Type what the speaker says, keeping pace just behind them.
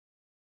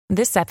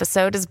This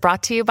episode is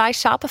brought to you by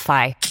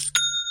Shopify.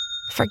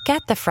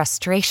 Forget the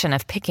frustration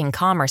of picking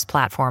commerce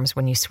platforms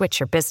when you switch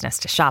your business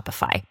to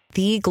Shopify,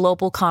 the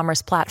global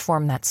commerce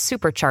platform that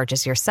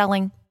supercharges your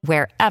selling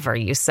wherever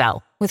you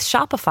sell. With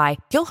Shopify,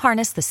 you'll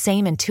harness the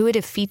same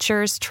intuitive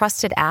features,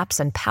 trusted apps,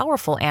 and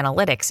powerful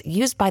analytics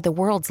used by the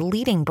world's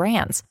leading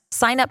brands.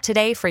 Sign up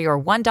today for your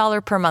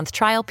 $1 per month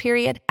trial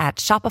period at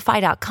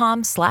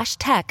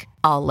shopify.com/tech,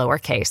 all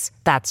lowercase.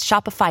 That's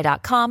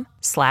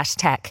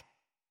shopify.com/tech.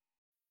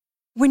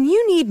 When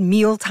you need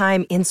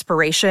mealtime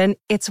inspiration,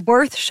 it's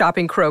worth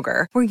shopping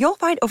Kroger, where you'll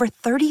find over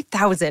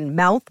 30,000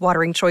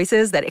 mouth-watering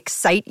choices that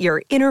excite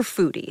your inner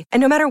foodie. And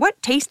no matter what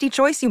tasty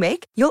choice you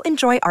make, you'll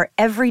enjoy our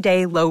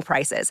everyday low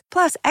prices,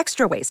 plus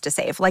extra ways to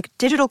save, like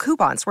digital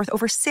coupons worth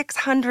over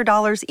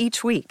 $600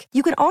 each week.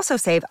 You can also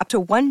save up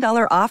to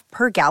 $1 off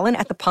per gallon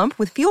at the pump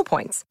with fuel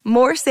points.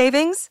 More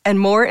savings and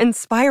more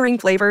inspiring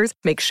flavors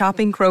make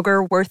shopping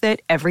Kroger worth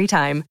it every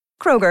time.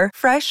 Kroger,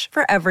 fresh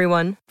for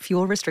everyone.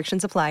 Fuel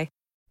restrictions apply.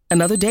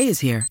 Another day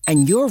is here,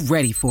 and you're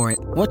ready for it.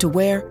 What to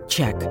wear?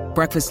 Check.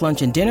 Breakfast,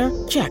 lunch, and dinner?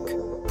 Check.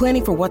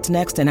 Planning for what's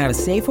next and how to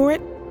save for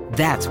it?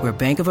 That's where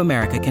Bank of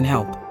America can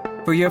help.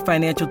 For your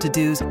financial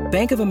to-dos,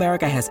 Bank of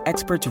America has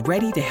experts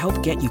ready to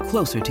help get you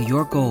closer to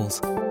your goals.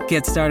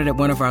 Get started at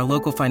one of our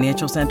local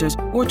financial centers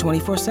or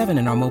 24/7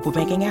 in our mobile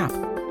banking app.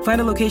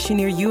 Find a location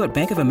near you at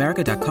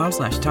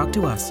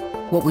bankofamerica.com/talktous.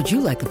 What would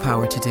you like the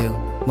power to do?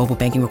 Mobile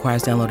banking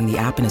requires downloading the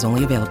app and is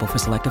only available for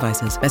select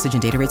devices. Message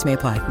and data rates may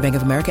apply. Bank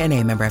of America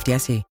N.A., member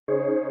FDIC.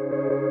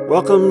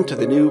 Welcome to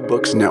the New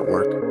Books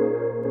Network.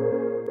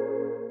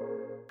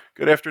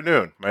 Good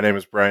afternoon. My name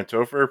is Brian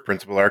Topher,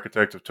 Principal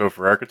Architect of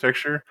Topher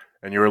Architecture,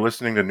 and you are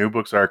listening to New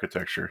Books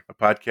Architecture, a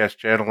podcast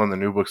channel on the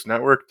New Books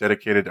Network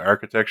dedicated to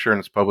architecture and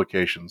its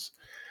publications.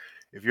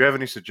 If you have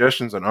any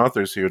suggestions on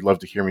authors who you would love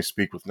to hear me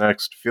speak with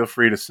next, feel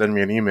free to send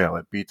me an email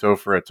at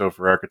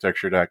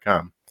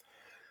btopher@topherarchitecture.com.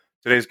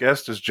 Today's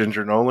guest is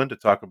Ginger Nolan to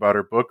talk about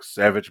her book,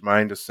 Savage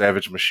Mind to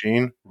Savage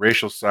Machine,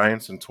 Racial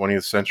Science in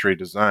 20th Century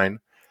Design.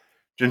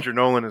 Ginger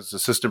Nolan is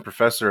Assistant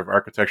Professor of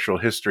Architectural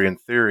History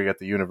and Theory at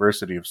the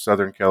University of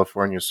Southern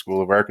California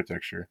School of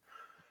Architecture.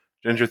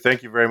 Ginger,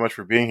 thank you very much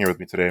for being here with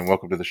me today, and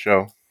welcome to the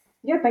show.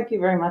 Yeah, thank you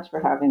very much for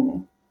having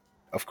me.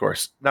 Of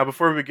course. Now,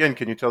 before we begin,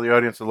 can you tell the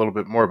audience a little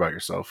bit more about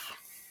yourself?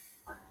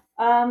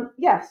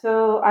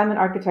 So I'm an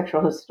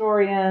architectural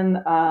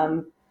historian,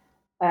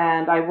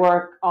 and I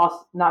work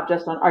also not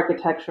just on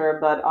architecture,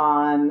 but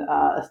on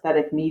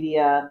aesthetic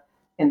media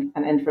and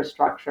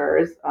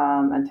infrastructures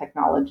and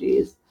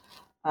technologies.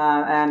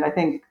 And I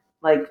think,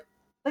 like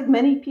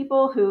many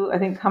people who I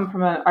think come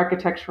from an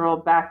architectural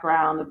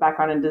background, a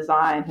background in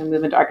design, who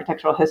move into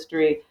architectural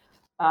history,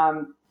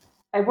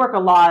 I work a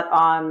lot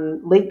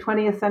on late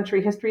 20th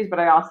century histories, but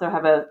I also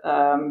have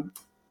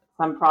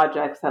some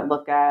projects that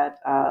look at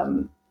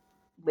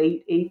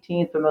late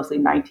 18th, but mostly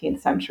 19th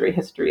century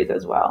histories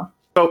as well.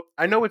 So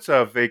I know it's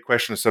a vague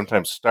question to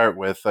sometimes start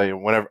with, but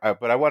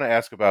I want to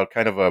ask about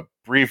kind of a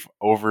brief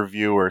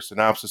overview or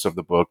synopsis of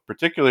the book,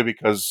 particularly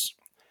because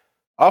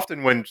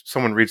often when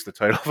someone reads the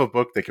title of a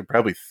book, they can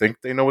probably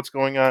think they know what's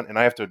going on. And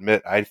I have to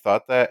admit, I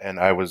thought that, and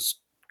I was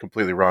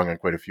completely wrong on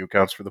quite a few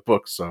counts for the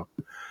book. So,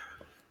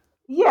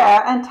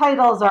 yeah, and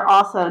titles are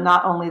also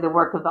not only the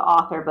work of the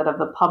author, but of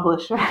the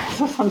publisher.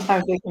 So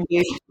sometimes they can be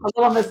a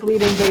little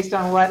misleading based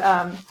on what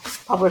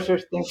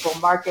publishers think will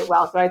market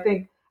well. So I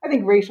think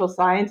racial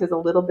science is a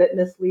little bit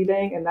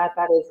misleading, and that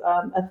is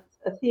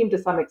a theme to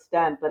some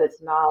extent, but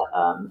it's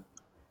not.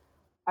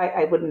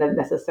 I wouldn't have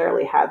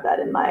necessarily had that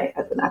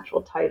as an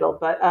actual title,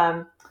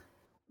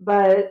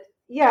 but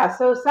yeah.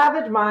 So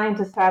Savage Mind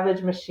to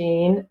Savage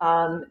Machine,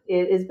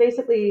 it is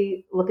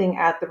basically looking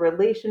at the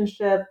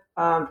relationship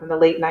from the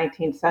late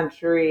 19th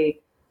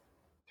century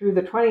through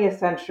the 20th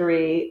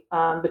century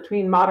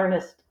between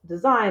modernist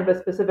design, but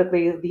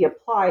specifically the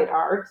applied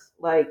arts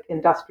like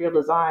industrial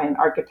design,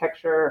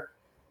 architecture,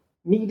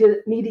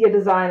 media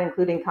design,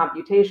 including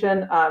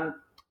computation,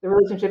 the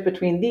relationship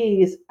between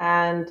these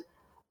and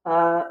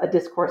a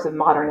discourse of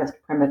modernist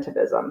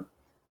primitivism.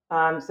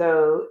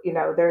 So,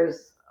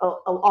 there's an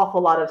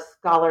awful lot of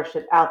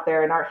scholarship out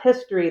there in our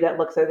history that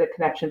looks at the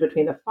connection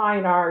between the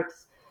fine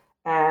arts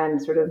and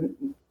sort of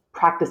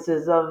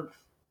practices of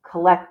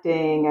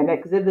collecting and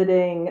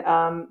exhibiting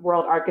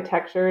world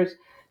architectures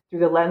through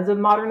the lens of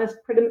modernist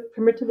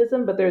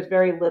primitivism, but there's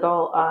very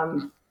little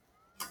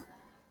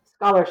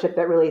scholarship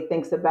that really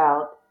thinks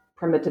about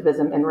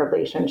primitivism in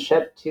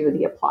relationship to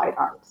the applied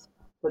arts.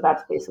 So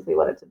that's basically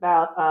what it's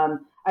about.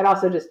 I'd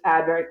also just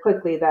add very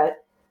quickly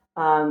that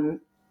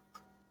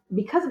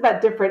because of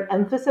that different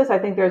emphasis, I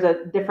think there's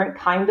a different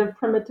kind of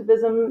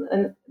primitivism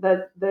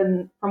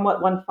than from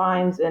what one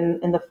finds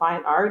in the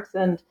fine arts,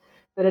 and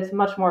that it's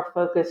much more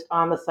focused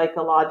on the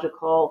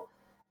psychological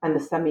and the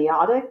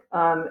semiotic,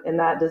 in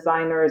that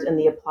designers in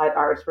the applied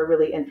arts were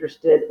really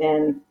interested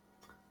in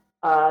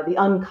the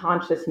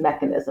unconscious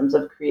mechanisms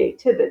of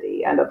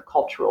creativity and of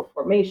cultural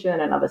formation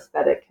and of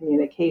aesthetic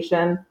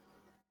communication.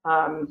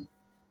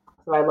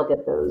 So I look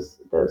at those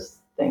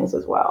things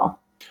as well.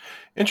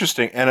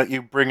 Interesting. And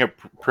you bring up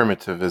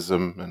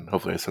primitivism, and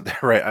hopefully I said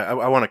that right.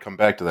 I want to come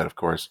back to that, of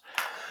course.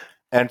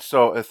 And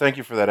so thank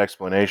you for that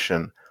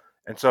explanation.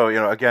 And so,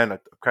 again,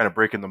 kind of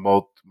breaking the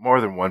mold more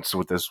than once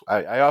with this,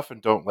 I often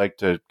don't like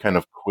to kind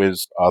of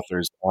quiz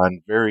authors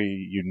on very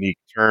unique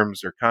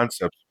terms or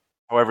concepts.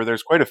 However,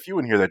 there's quite a few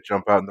in here that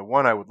jump out. And the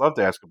one I would love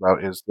to ask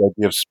about is the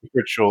idea of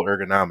spiritual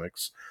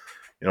ergonomics.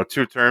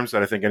 Two terms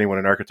that I think anyone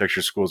in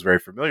architecture school is very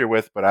familiar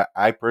with, but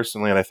I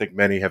personally, and I think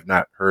many have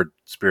not heard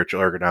spiritual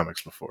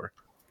ergonomics before.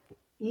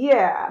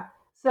 Yeah.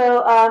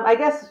 So I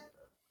guess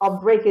I'll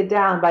break it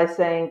down by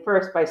saying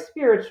first, by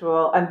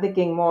spiritual, I'm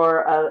thinking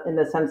more in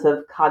the sense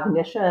of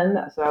cognition.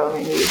 So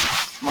maybe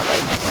it's more like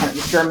kind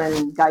of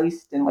German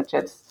Geist, in which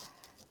it's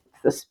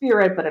the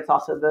spirit, but it's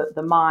also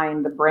the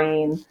mind, the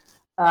brain.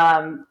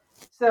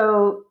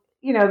 So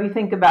if you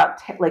think about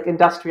like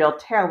industrial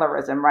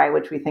Taylorism, right,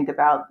 which we think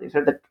about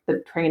sort of the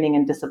training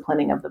and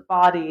disciplining of the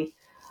body.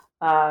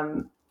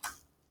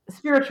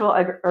 Spiritual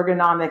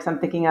ergonomics, I'm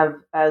thinking of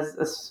as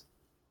a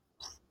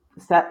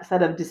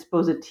set of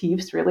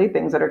dispositives, really,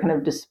 things that are kind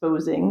of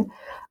disposing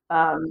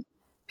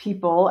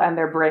people and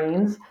their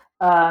brains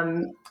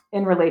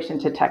in relation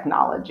to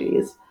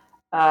technologies.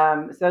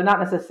 So not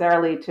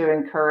necessarily to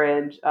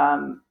encourage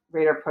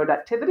greater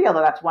productivity,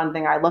 although that's one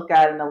thing I look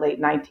at in the late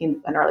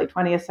 19th and early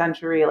 20th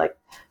century. Like,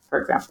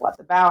 for example, at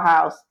the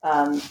Bauhaus,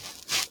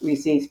 we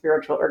see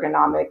spiritual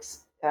ergonomics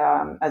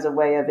as a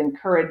way of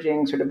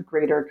encouraging sort of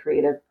greater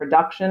creative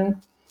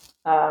production,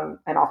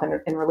 and often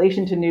in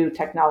relation to new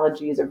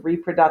technologies of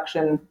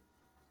reproduction.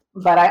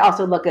 But I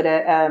also look at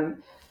it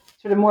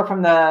sort of more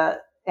from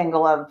the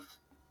angle of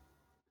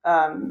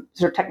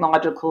sort of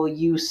technological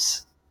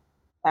use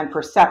and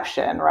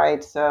perception,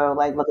 right? So,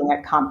 like looking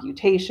at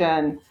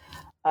computation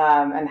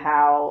and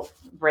how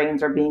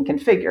brains are being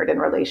configured in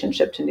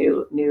relationship to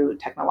new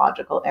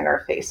technological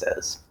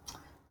interfaces.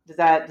 Does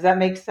that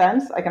make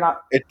sense? I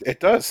cannot. It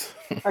does.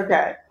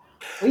 Okay.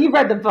 Well, you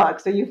read the book,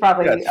 so you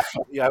probably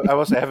yeah. I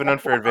will say I have an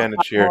unfair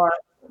advantage here.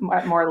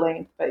 More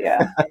length, but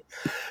yeah.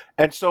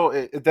 And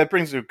so that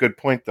brings a good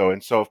point, though.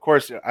 And so, of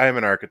course, I am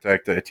an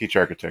architect. I teach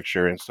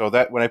architecture, and so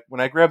that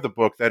when I grabbed the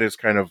book, that is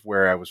kind of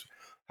where I was.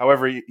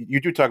 However,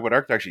 you do talk about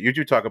architecture. You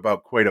do talk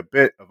about quite a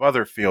bit of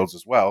other fields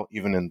as well,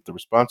 even in the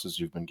responses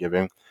you've been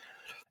giving.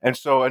 And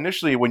so,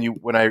 initially,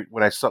 when I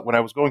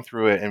was going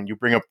through it, and you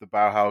bring up the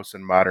Bauhaus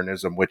and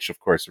modernism, which of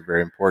course are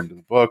very important to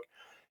the book,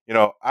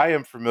 I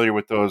am familiar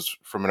with those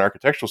from an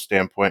architectural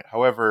standpoint.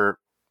 However,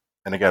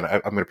 and again,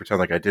 I'm going to pretend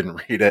like I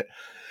didn't read it.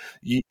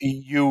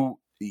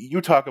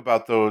 You talk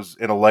about those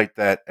in a light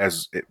that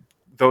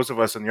those of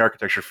us in the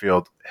architecture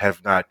field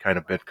have not kind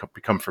of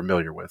become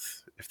familiar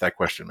with, if that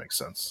question makes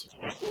sense.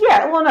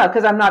 Yeah, well, no,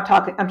 because I'm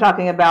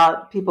talking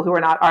about people who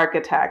are not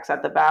architects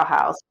at the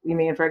Bauhaus. You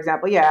mean, for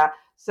example, yeah.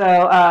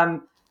 So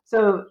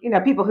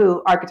people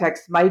who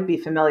architects might be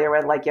familiar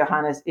with, like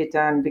Johannes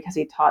Itten, because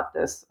he taught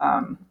this,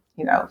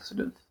 sort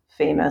of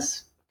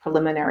famous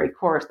preliminary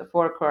course, the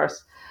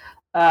Vorkurs,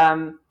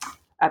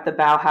 at the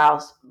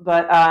Bauhaus.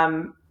 But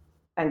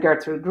and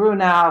Gertrude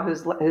Grunau,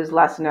 who's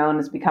less known,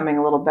 is becoming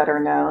a little better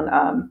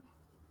known.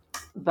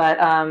 But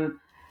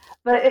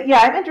yeah,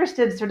 I'm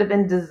interested sort of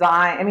in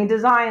design. I mean,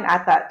 design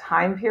at that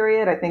time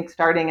period, I think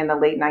starting in the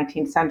late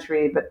 19th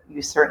century, but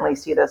you certainly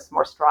see this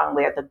more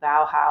strongly at the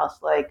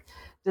Bauhaus. Like,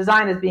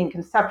 design is being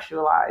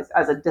conceptualized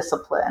as a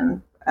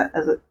discipline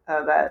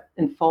that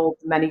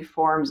enfolds many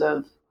forms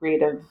of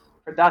creative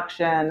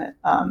production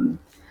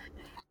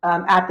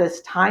at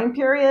this time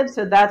period.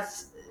 So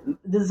that's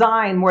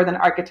design more than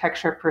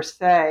architecture per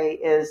se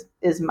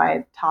is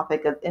my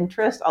topic of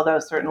interest. Although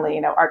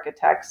certainly,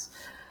 architects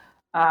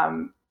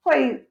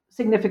play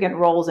significant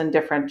roles in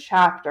different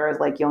chapters,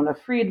 like Yona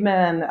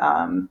Friedman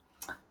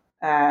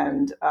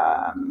and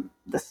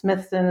the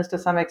Smithsons to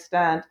some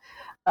extent.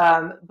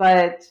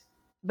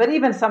 But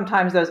even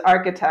sometimes those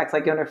architects,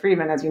 like Yona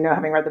Friedman, as you know,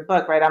 having read the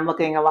book, right, I'm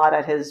looking a lot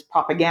at his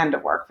propaganda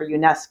work for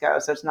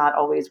UNESCO. So it's not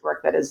always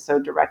work that is so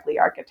directly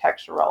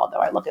architectural, although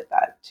I look at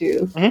that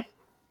too. Mm-hmm.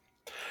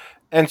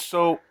 And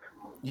so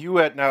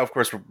now, of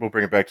course, we'll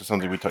bring it back to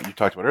something you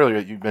talked about earlier.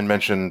 You've been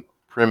mentioned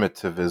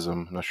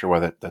primitivism. I'm not sure why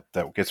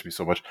that gets me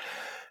so much.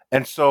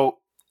 And so,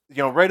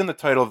 right in the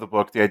title of the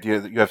book, the idea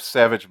that you have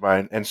savage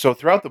mind. And so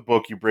throughout the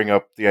book, you bring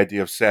up the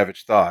idea of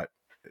savage thought,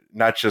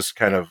 not just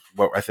kind of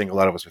what I think a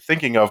lot of us are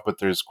thinking of, but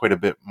there's quite a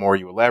bit more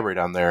you elaborate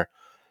on there.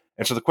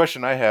 And so the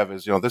question I have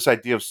is, this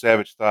idea of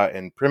savage thought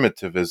and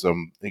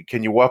primitivism,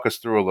 can you walk us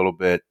through a little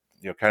bit,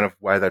 kind of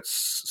why that's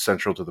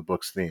central to the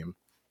book's theme?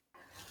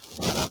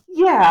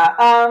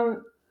 Yeah.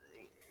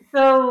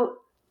 So,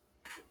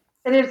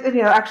 and it's,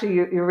 actually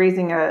you're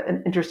raising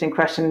an interesting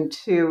question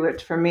too,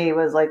 which for me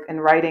was like, in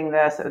writing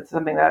this, it's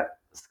something that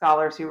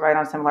scholars who write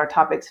on similar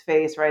topics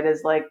face, right?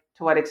 Is like,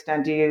 to what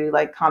extent do you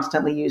like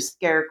constantly use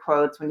scare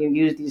quotes when you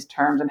use these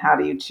terms, and how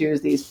do you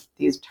choose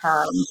these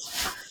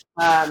terms?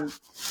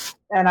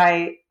 And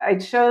I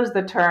chose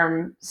the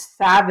term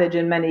savage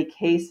in many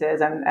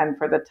cases, and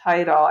for the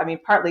title, I mean,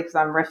 partly because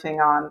I'm riffing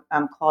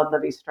on Claude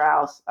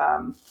Lévi-Strauss,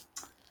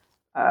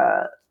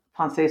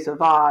 Pensée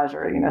Sauvage,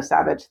 or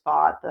Savage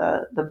Thought,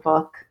 the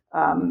book,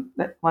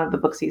 one of the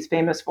books he's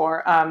famous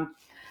for. And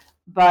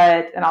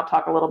I'll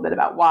talk a little bit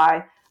about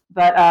why.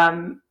 But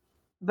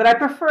I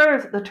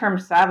prefer the term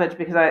savage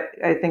because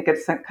I think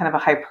it's kind of a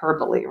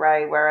hyperbole,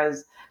 right?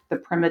 Whereas the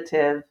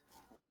primitive,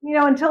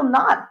 until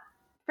not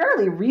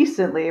fairly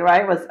recently,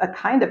 right, was a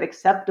kind of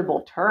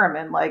acceptable term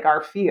in like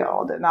our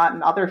field, not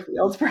in other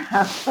fields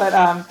perhaps,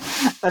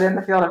 but in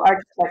the field of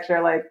architecture,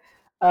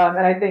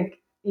 and I think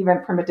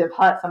even primitive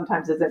hut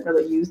sometimes isn't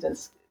really used and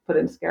put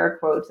in scare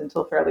quotes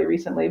until fairly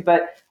recently.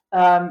 But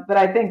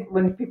I think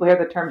when people hear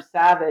the term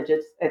savage,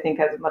 I think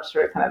has a much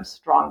sort of kind of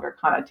stronger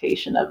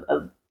connotation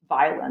of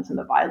violence and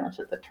the violence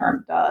that the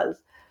term does.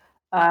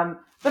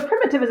 But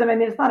primitivism, I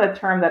mean, it's not a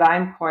term that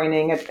I'm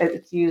coining.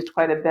 It's used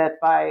quite a bit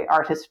by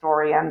art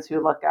historians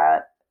who look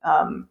at,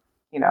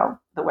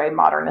 the way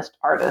modernist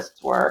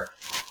artists were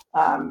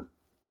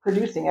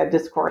producing a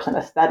discourse and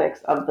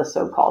aesthetics of the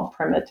so-called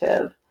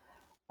primitive.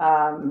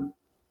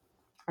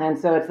 And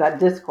so it's that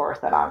discourse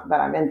that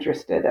I'm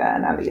interested in,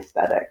 and the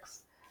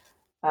aesthetics.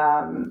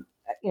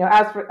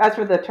 As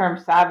for the term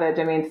savage,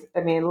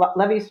 I mean,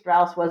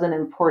 Levi-Strauss was an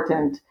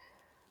important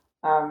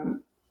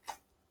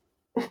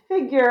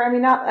figure. I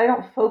mean, I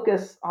don't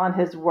focus on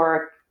his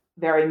work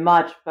very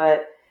much,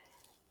 but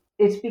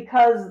it's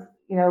because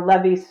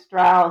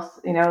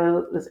Levi-Strauss,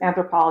 this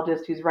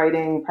anthropologist who's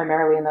writing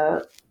primarily in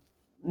the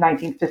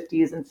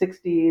 1950s and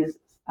 60s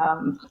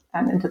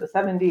and into the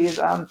 70s,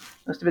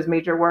 most of his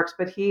major works.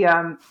 But he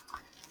had,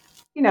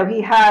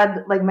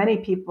 like many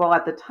people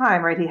at the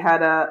time, right? He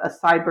had a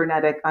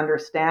cybernetic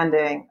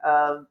understanding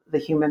of the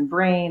human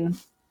brain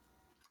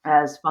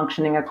as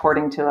functioning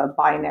according to a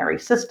binary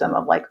system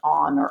of like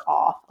on or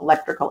off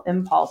electrical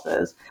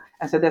impulses.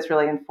 And so this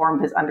really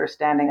informed his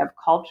understanding of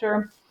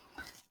culture.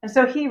 And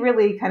so he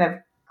really kind of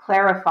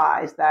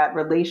clarifies that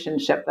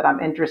relationship that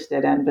I'm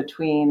interested in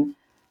between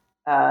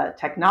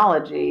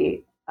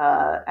technology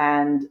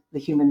and the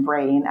human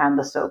brain and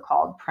the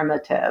so-called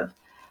primitive.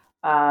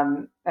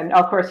 And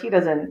of course, he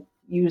doesn't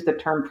use the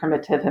term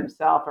primitive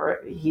himself,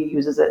 or he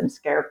uses it in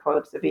scare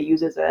quotes if he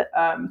uses it.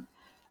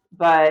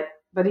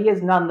 But he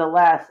is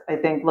nonetheless, I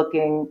think,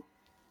 looking,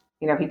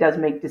 he does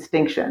make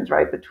distinctions,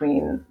 right,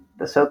 between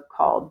the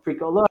so-called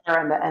bricoleur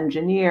and the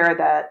engineer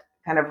that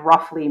kind of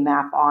roughly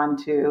map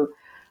onto,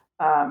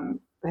 I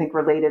think,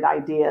 related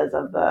ideas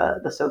of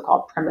the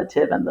so-called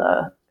primitive and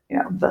the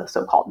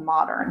so-called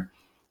modern.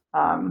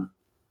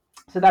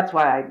 So that's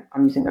why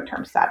I'm using the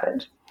term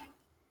savage.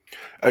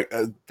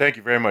 Thank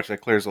you very much. That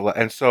clears a lot.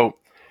 And so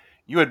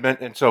you had meant,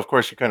 and so of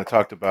course you kind of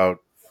talked about,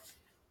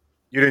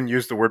 you didn't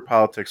use the word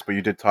politics, but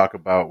you did talk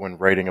about when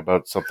writing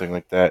about something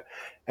like that.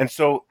 And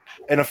so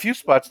in a few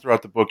spots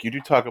throughout the book, you do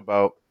talk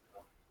about,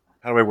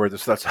 how do I word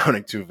this without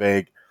sounding too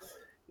vague?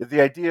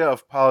 The idea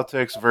of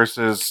politics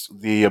versus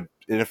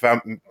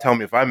tell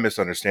me if I'm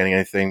misunderstanding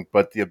anything,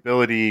 but the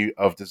ability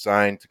of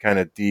design to kind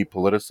of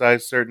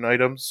depoliticize certain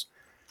items.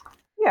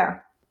 Yeah,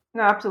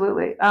 no,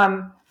 absolutely.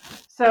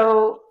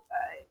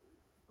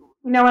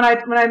 When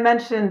I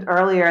mentioned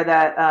earlier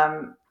that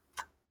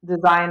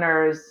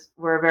designers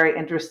were very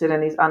interested in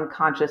these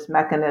unconscious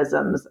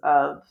mechanisms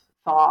of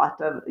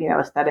thought, of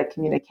aesthetic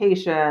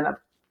communication, of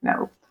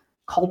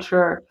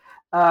culture,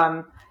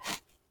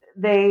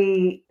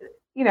 they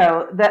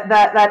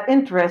that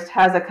interest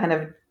has a kind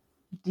of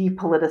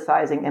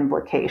depoliticizing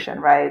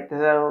implication, right?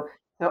 So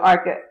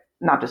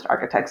not just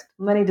architects,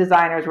 many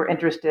designers were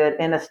interested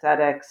in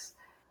aesthetics.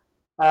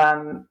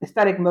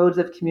 Aesthetic modes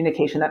of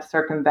communication that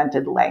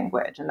circumvented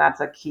language. And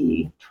that's a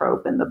key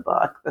trope in the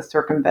book, the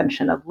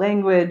circumvention of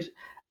language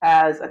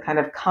as a kind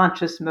of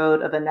conscious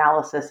mode of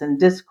analysis and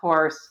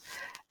discourse,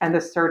 and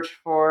the search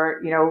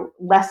for,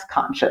 less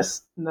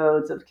conscious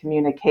modes of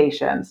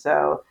communication.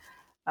 So,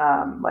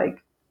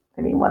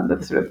 one of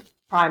the sort of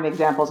prime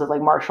examples is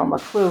like Marshall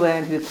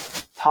McLuhan, who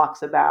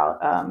talks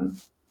about,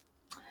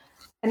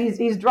 and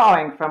he's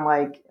drawing from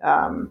like,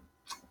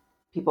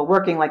 people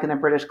working like in the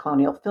British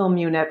Colonial Film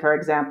Unit, for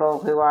example,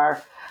 who are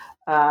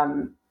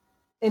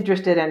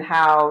interested in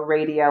how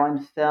radio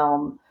and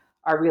film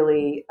are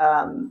really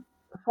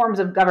forms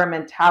of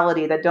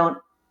governmentality that don't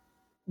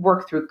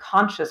work through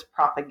conscious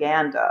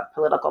propaganda,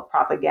 political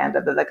propaganda,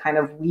 but that kind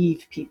of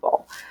weave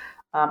people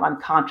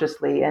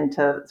unconsciously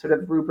into sort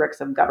of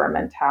rubrics of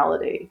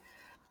governmentality.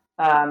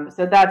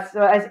 So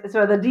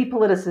the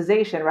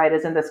depoliticization, right,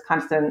 is in this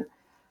constant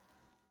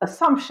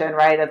assumption,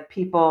 right, of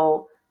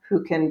people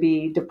who can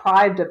be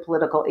deprived of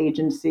political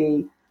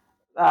agency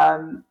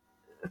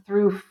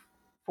through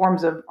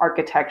forms of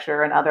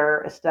architecture and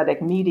other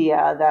aesthetic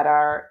media that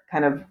are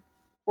kind of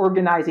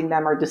organizing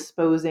them or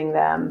disposing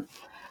them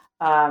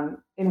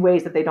in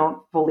ways that they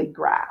don't fully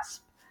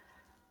grasp.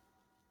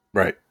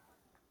 Right.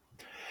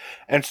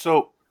 And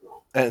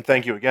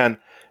thank you again.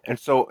 And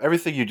so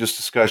everything you just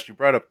discussed, you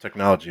brought up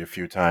technology a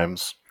few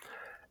times.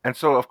 And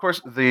so, of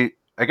course,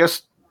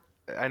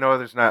 I know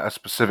there's not a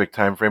specific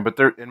time frame, but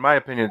in my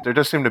opinion, there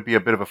does seem to be a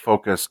bit of a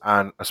focus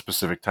on a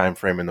specific time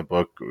frame in the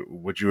book.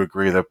 Would you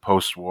agree that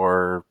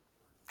post-war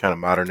kind of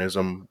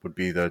modernism would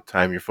be the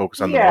time you're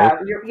focused on the Yeah,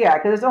 most.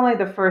 because it's only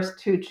the first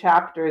two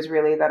chapters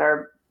really that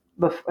are,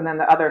 and then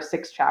the other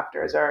six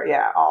chapters are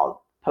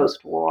all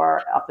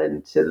post-war up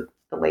into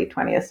the late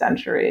 20th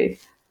century.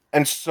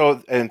 And so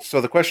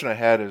the question I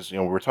had is,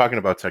 we're talking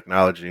about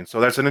technology, and so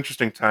that's an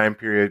interesting time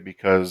period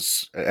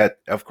because,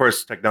 of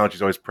course, technology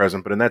is always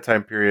present, but in that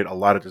time period, a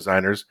lot of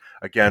designers,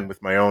 again,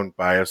 with my own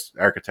bias,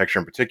 architecture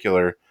in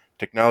particular,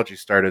 technology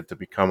started to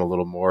become a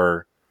little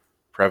more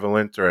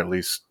prevalent or at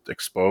least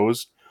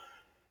exposed.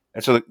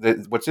 And so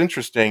what's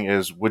interesting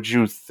is, would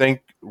you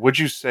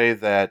say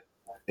that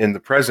in the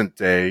present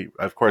day,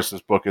 of course, this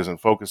book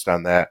isn't focused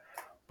on that,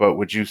 but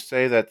would you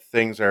say that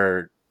things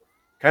are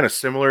kind of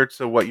similar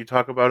to what you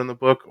talk about in the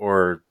book,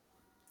 or?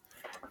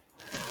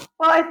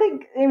 Well, I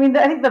think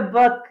the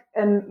book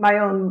and my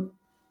own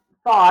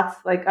thoughts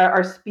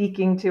are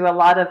speaking to a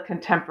lot of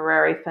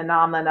contemporary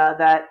phenomena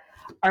that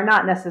are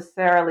not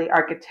necessarily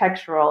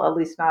architectural, at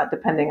least not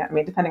depending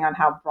on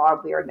how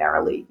broadly or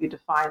narrowly you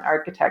define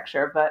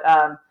architecture. But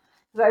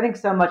I think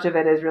so much of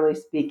it is really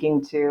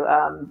speaking to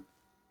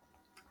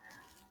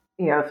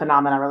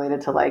phenomena related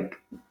to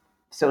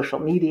social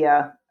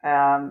media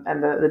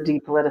and the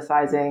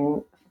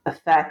depoliticizing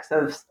effects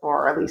of,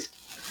 or at least,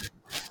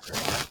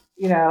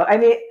 maybe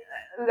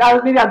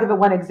I'll give it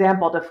one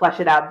example to flesh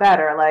it out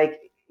better.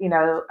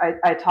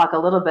 I talk a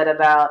little bit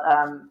about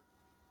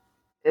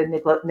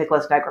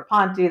Nicholas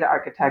Negroponte, the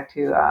architect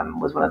who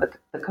was one of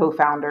the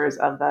co-founders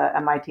of the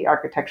MIT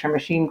Architecture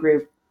Machine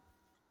Group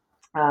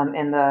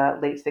in the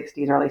late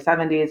 60s, early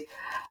 70s.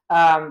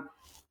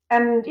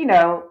 And,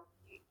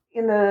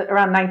 in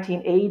around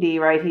 1980,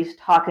 right, he's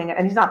talking,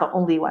 and he's not the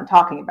only one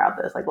talking about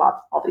this.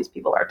 All these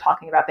people are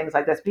talking about things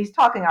like this, but he's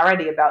talking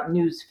already about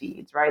news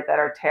feeds, right, that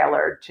are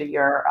tailored to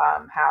your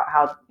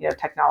how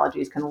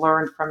technologies can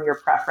learn from your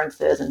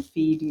preferences and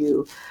feed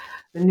you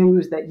the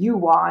news that you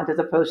want, as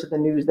opposed to the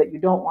news that you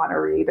don't want to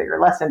read, that you're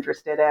less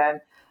interested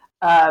in.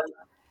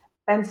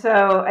 And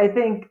so I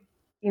think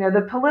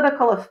the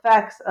political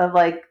effects of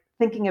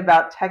thinking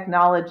about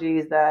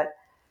technologies that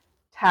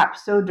tap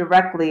so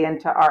directly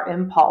into our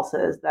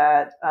impulses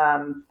that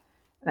and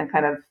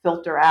kind of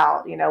filter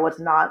out,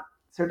 what's not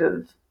sort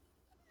of,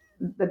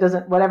 that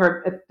doesn't,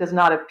 whatever, it does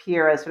not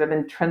appear as sort of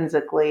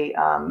intrinsically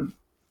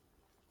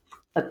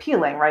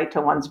appealing, right,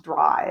 to one's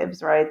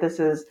drives, right? This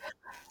is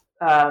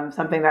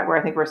something that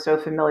I think we're so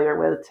familiar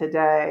with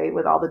today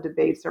with all the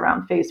debates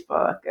around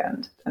Facebook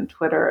and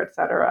Twitter, et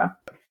cetera.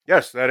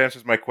 Yes, that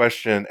answers my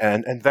question,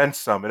 and then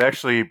some. It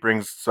actually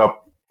brings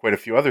up quite a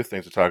few other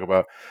things to talk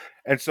about.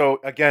 And so,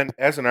 again,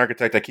 as an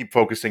architect, I keep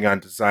focusing on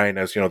design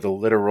as, the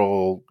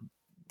literal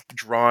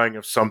drawing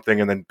of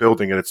something and then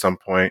building it at some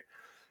point.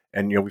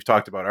 And, we've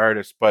talked about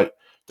artists, but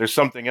there's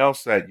something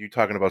else that you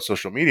talking about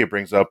social media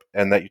brings up,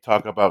 and that you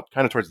talk about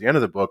kind of towards the end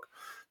of the book,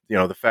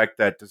 the fact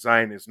that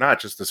design is not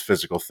just this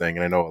physical thing.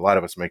 And I know a lot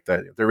of us make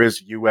that. There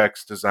is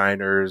UX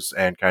designers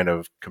and kind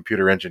of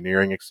computer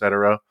engineering, et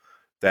cetera,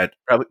 that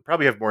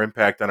probably have more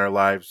impact on our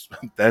lives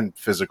than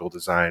physical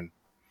design.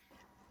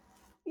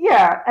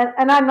 Yeah,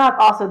 and I'm not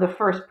also the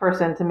first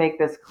person to make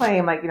this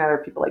claim. There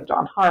are people like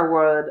John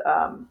Harwood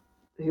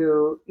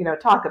who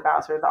talk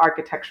about sort of the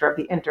architecture of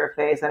the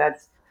interface, and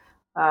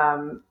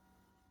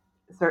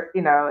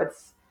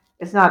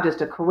it's not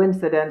just a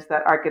coincidence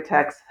that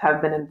architects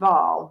have been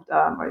involved.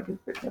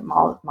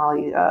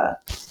 Molly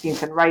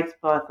Steenson-Wright's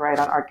book, right,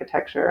 on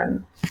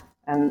architecture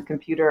and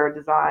computer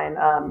design,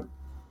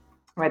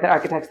 right, that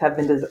architects have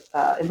been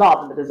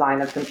involved in the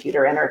design of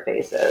computer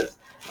interfaces,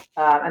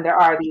 and there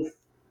are these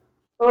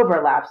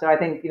overlap. So I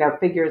think,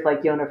 figures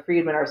like Yona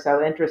Friedman are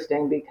so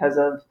interesting because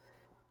of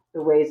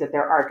the ways that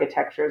their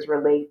architectures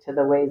relate to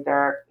the ways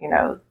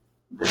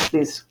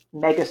these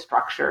mega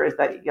structures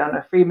that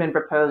Yona Friedman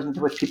proposed,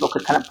 into which people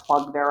could kind of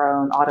plug their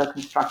own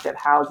auto-constructed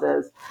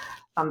houses.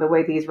 The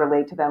way these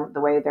relate to them,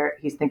 the way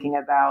he's thinking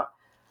about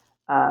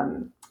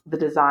the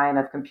design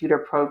of computer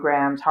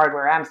programs,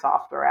 hardware and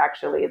software,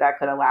 actually, that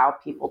could allow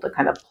people to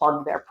kind of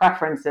plug their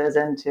preferences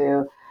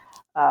into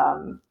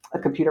a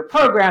computer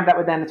program that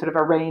would then sort of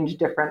arrange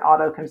different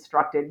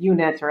auto-constructed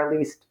units, or at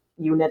least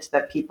units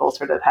that people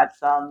sort of had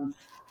some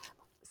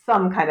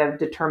kind of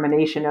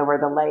determination over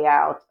the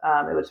layout.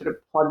 It would sort of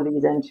plug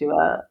these into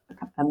a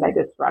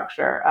mega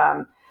structure.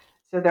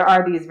 So there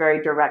are these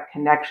very direct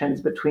connections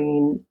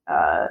between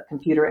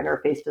computer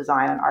interface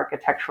design and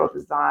architectural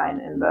design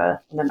in the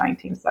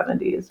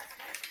 1970s.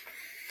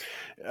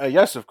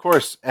 Yes, of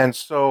course. And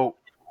so,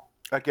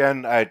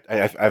 again,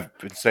 I've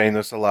been saying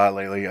this a lot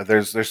lately.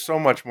 There's so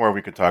much more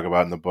we could talk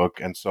about in the book,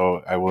 and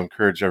so I will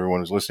encourage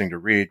everyone who's listening to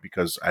read,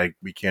 because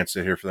we can't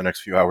sit here for the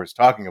next few hours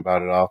talking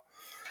about it all.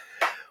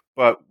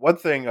 But one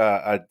thing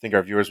I think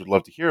our viewers would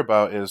love to hear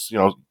about is,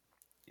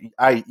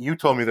 you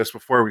told me this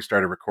before we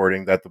started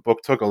recording, that the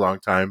book took a long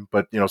time,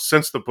 but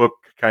since the book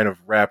kind of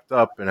wrapped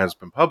up and has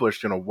been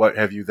published, what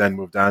have you then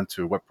moved on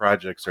to? What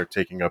projects are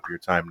taking up your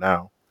time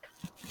now?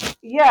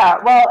 Yeah,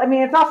 well,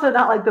 it's also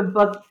not like the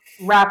book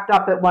wrapped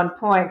up at one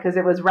point, because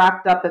it was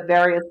wrapped up at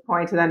various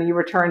points and then you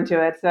returned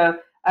to it. So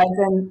I've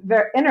been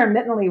very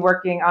intermittently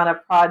working on a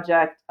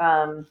project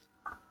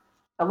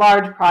a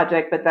large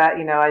project, but that,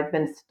 I've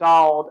been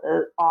stalled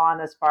on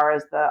as far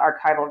as the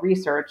archival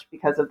research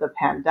because of the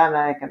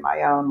pandemic and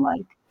my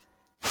own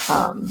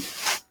um,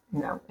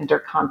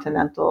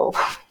 intercontinental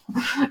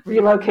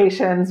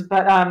relocations.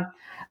 But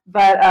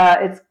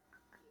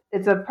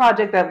it's a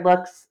project that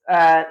looks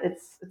at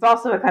it's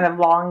also a kind of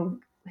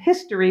long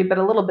history, but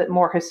a little bit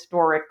more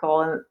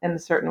historical in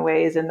certain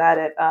ways, in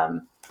that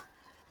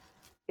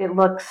it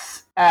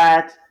looks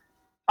at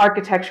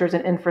architectures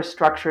and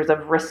infrastructures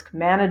of risk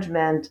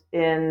management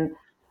in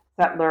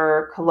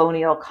settler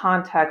colonial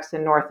context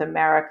in North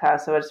America.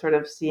 So it's sort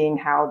of seeing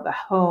how the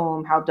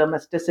home, how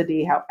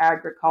domesticity, how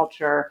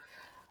agriculture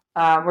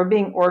were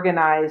being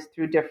organized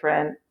through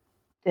different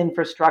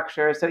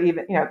infrastructures. So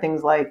even,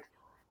 things like,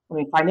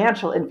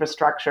 financial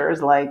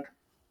infrastructures like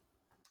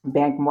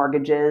bank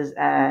mortgages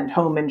and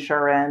home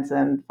insurance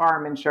and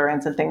farm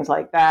insurance and things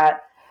like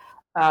that,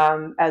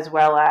 as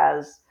well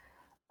as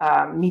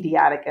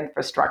mediatic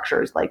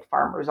infrastructures like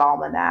farmers'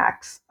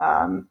 almanacs,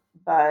 and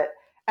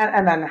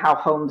then how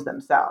homes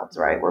themselves,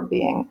 right, were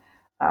being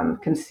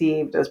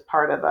conceived as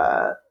part of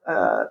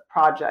a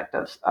project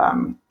of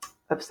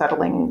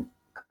settling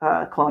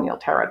colonial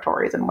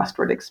territories and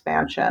westward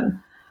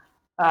expansion.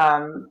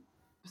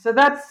 So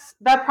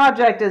that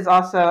project is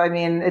also,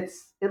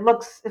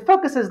 it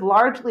focuses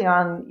largely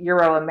on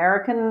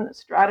Euro-American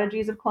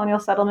strategies of colonial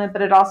settlement,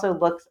 but it also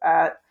looks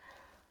at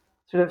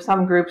sort of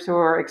some groups who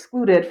are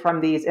excluded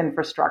from these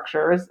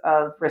infrastructures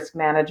of risk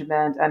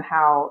management and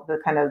how the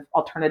kind of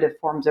alternative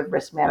forms of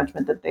risk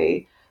management that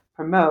they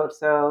promote.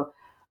 So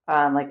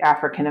like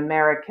African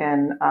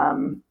American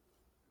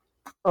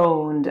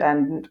owned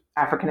and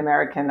African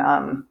American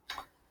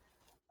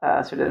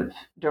sort of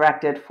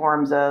directed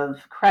forms of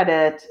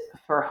credit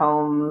for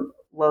home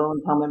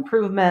loans, home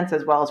improvements,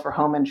 as well as for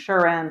home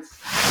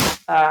insurance.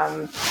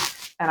 And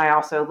I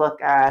also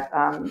look at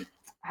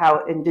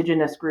how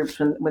indigenous groups,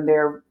 when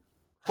they're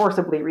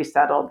forcibly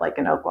resettled, like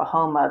in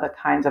Oklahoma, the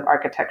kinds of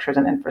architectures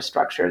and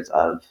infrastructures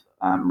of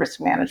risk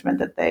management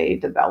that they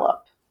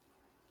develop.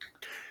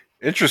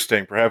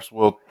 Interesting. Perhaps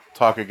we'll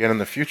talk again in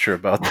the future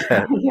about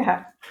that.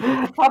 Yeah,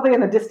 probably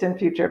in the distant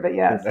future, but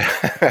yes.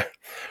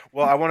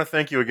 Well, I want to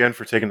thank you again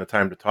for taking the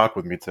time to talk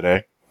with me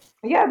today.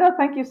 Yeah, no,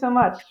 thank you so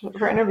much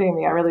for interviewing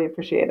me. I really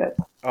appreciate it.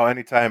 Oh,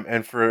 anytime.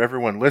 And for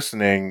everyone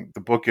listening,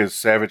 the book is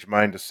Savage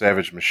Mind to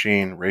Savage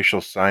Machine,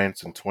 Racial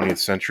Science and 20th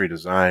Century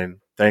Design.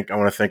 I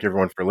want to thank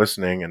everyone for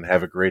listening, and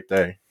have a great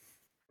day.